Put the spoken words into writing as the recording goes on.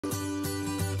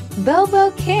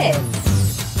BoBoKids.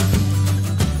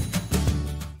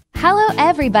 Hello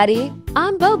everybody,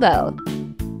 I'm Bobo.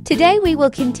 Today we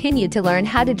will continue to learn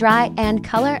how to draw and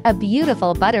color a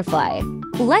beautiful butterfly.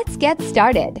 Let's get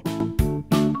started.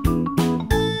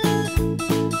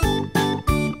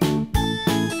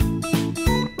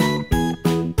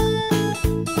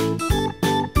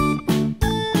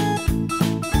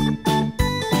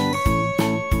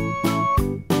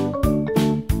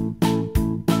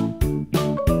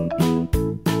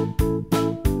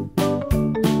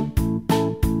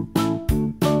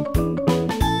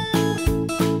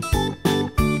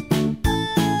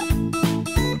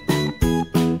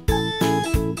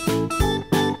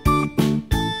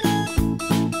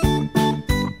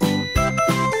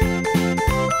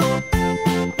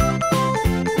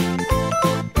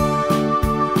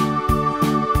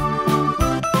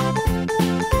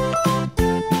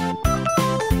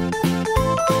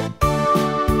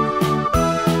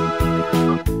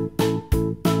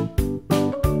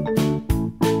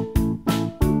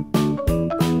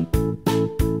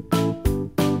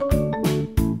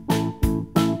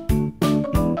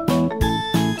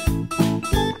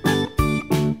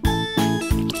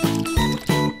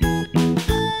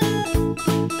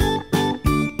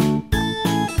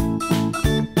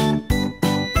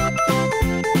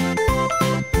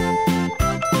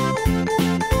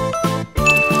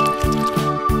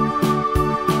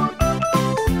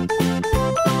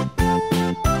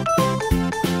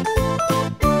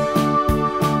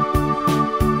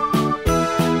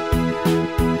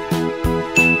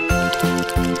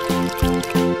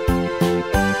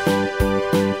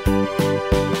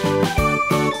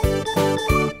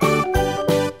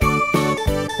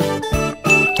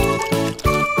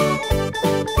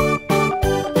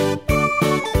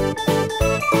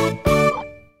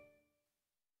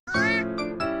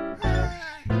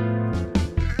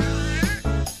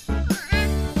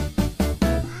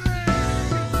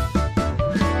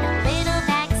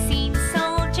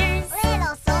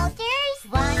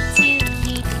 Want to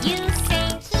keep you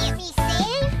safe.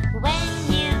 When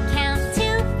you count to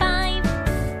 5,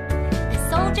 the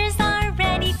soldiers are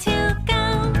ready to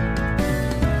go.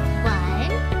 1,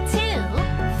 2,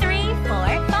 3,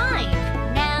 4,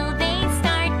 5. Now they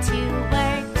start to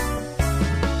work. The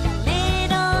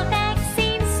little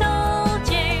vaccine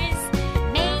soldiers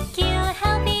make me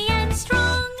healthy and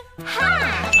strong.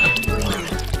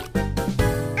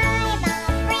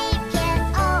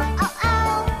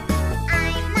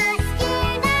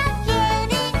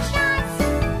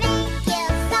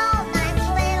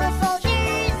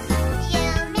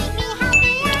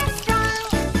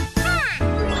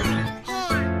 vaccine soldiers.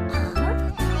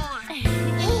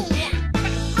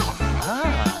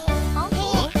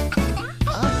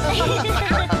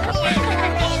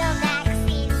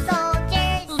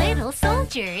 Little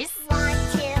soldiers. Want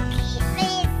to keep you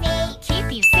safe. Keep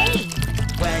me safe.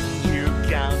 When you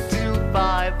count to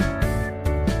 5,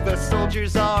 the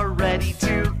soldiers are ready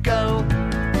to go.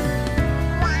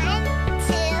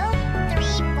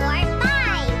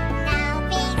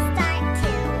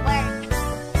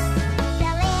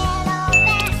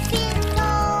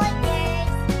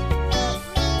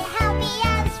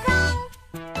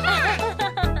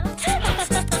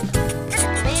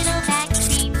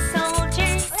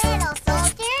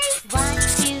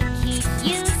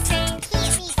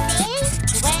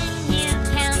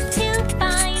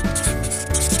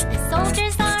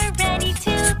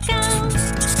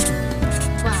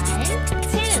 1, 2,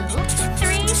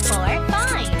 3, 4,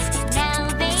 5. Now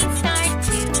they start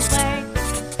to work.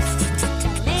 The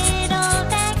little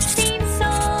vaccine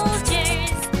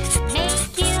soldiers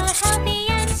make you healthy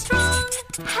and strong.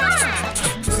 Ha!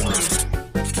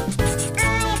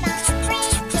 I'm a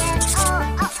brave kid,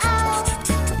 oh, oh, oh.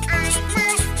 I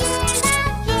must do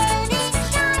not getting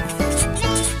shots.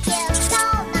 Make you so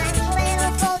much,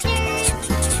 little soldiers.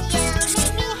 You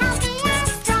make me healthy and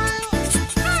strong.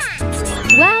 Ha!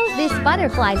 Wow, this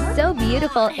butterfly is so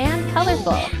beautiful and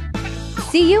colorful.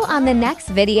 See you on the next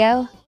video.